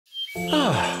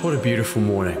Ah, what a beautiful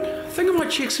morning. I think I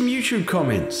might check some YouTube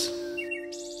comments.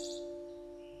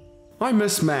 I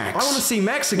miss Max. I want to see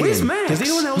Max again. Where's Max? Does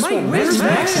anyone else want Max?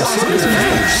 Where's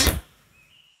Max?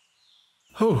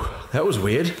 Oh, that was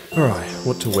weird. Alright,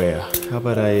 what to wear? How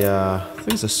about I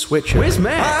think it's a sweatshirt. Where's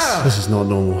Max? This is not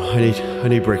normal. I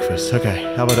need breakfast.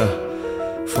 Okay, how about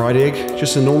a fried egg?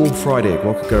 Just a normal fried egg.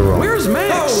 What could go wrong? Where's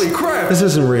Max? Holy crap! This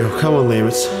isn't real. Come on, Liam.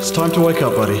 It's time to wake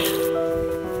up, buddy.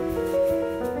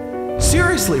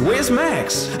 Seriously, where's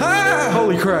Max? Ah!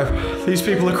 Holy crap. These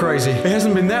people are crazy. It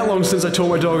hasn't been that long since I taught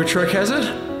my dog a trick, has it?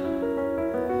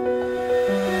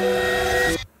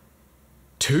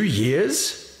 2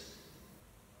 years?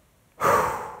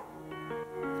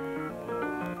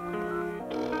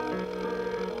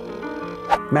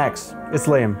 Max, it's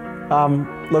Liam.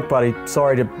 Look buddy,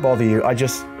 sorry to bother you.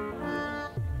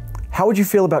 How would you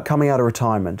feel about coming out of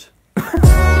retirement?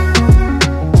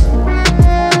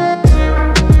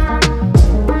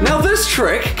 Now this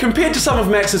trick, compared to some of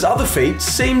Max's other feats,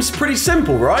 seems pretty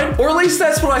simple, right? Or at least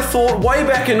that's what I thought way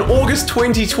back in August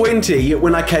 2020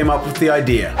 when I came up with the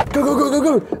idea. Go, go, go,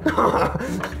 go, go!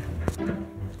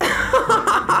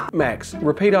 Max,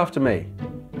 repeat after me.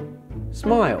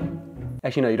 Smile.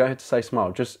 Actually, no, you don't have to say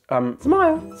smile. Just, smile,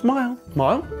 smile,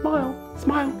 smile, smile,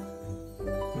 smile.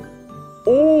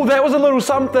 Oh, that was a little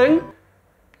something.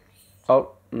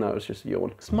 Oh, no, it's just a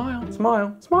yawn. Smile,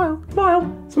 smile, smile,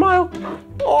 smile, smile.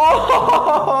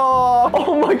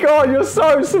 Oh my God, you're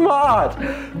so smart.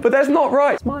 But that's not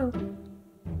right. Smile.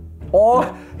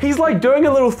 Oh, he's like doing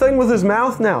a little thing with his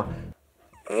mouth now.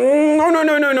 No, no,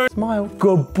 no, no, no. Smile.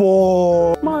 Good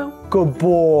boy. Smile. Good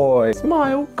boy.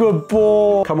 Smile. Good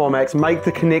boy. Come on, Max, make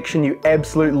the connection, you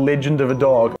absolute legend of a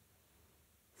dog.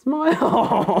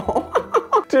 Smile.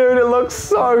 Dude, it looks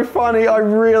so funny. I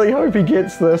really hope he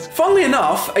gets this. Funnily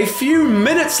enough, a few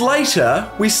minutes later,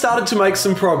 we started to make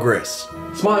some progress.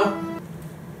 Smile.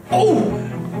 Oh!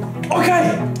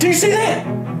 Okay, do you see that?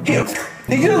 Here,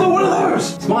 get another one of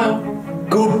those. Smile.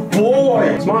 Good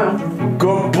boy. Smile.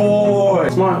 Good boy.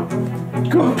 Smile.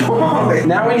 Good boy.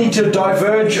 Now we need to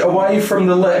diverge away from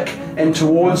the lick and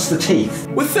towards the teeth.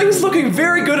 With things looking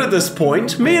very good at this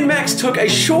point, me and Max took a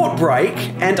short break,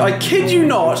 and I kid you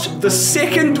not, the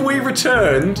second we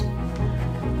returned...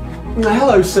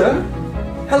 Hello, sir.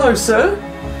 Hello, sir.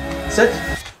 Sit.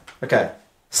 Okay.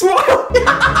 Smile!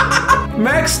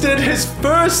 Max did his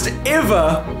first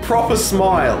ever proper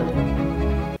smile.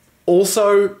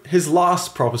 Also, his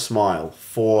last proper smile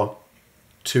for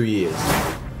 2 years.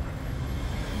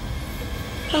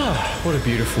 Ah, what a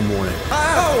beautiful morning.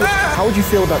 How would you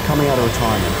feel about coming out of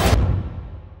retirement?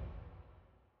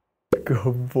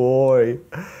 Good boy.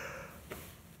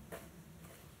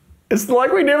 It's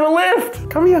like we never left.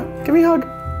 Come here, give me a hug.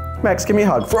 Max, give me a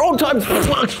hug. For all time.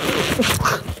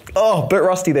 Oh, bit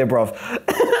rusty there, bruv.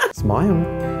 Smile,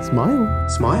 smile,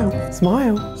 smile,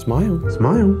 smile, smile,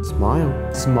 smile,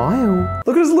 smile, smile.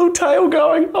 Look at his little tail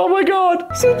going. Oh my God.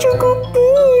 Such a good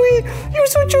boy. You're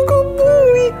such a good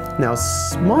boy. Now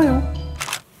smile.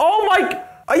 Oh my,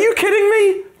 are you kidding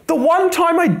me? The one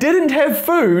time I didn't have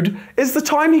food is the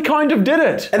time he kind of did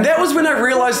it. And that was when I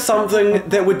realized something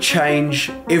that would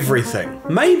change everything.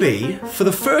 Maybe, for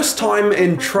the first time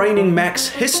in training Max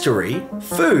history,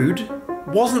 food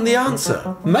wasn't the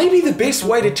answer. Maybe the best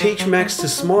way to teach Max to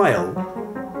smile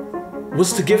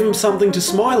was to give him something to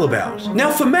smile about.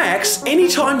 Now for Max,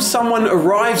 anytime someone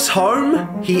arrives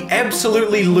home, he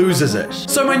absolutely loses it.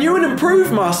 So my new and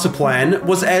improved master plan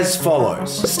was as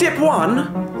follows. Step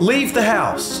 1, leave the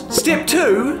house. Step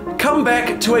 2, come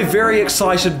back to a very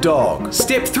excited dog.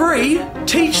 Step 3,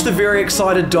 teach the very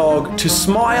excited dog to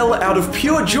smile out of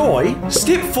pure joy.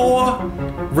 Step 4,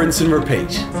 rinse and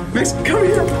repeat. Max, come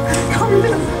here, come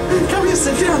here, come here,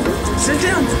 sit down,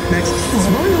 Max,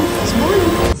 smile,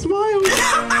 smile, smile.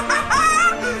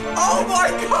 Oh my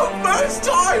God, first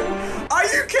time! Are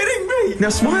you kidding me? Now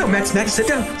smile, Max, sit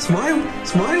down, smile,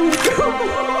 smile,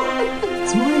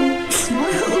 smile, smile,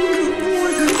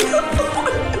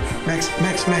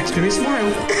 Max, give me a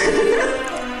smile.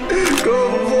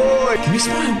 Good boy. Give me a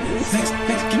smile, Max,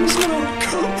 give me a smile.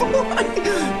 Good boy.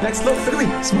 Max, look at me,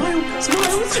 smile,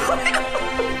 smile, smile.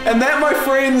 And that, my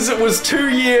friends, was 2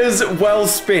 years well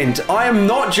spent. I am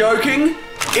not joking.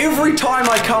 Every time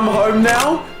I come home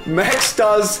now, Max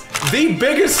does the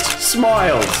biggest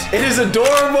smiles. It is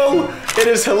adorable, it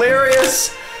is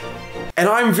hilarious, and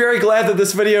I'm very glad that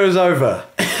this video is over.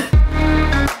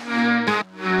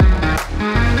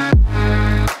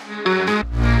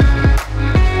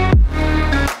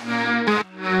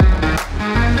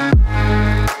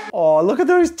 Oh, look at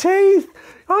those teeth.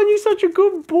 Aren't you such a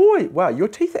good boy? Wow, your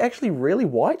teeth are actually really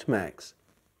white, Max.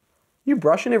 You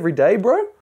brushing every day, bro?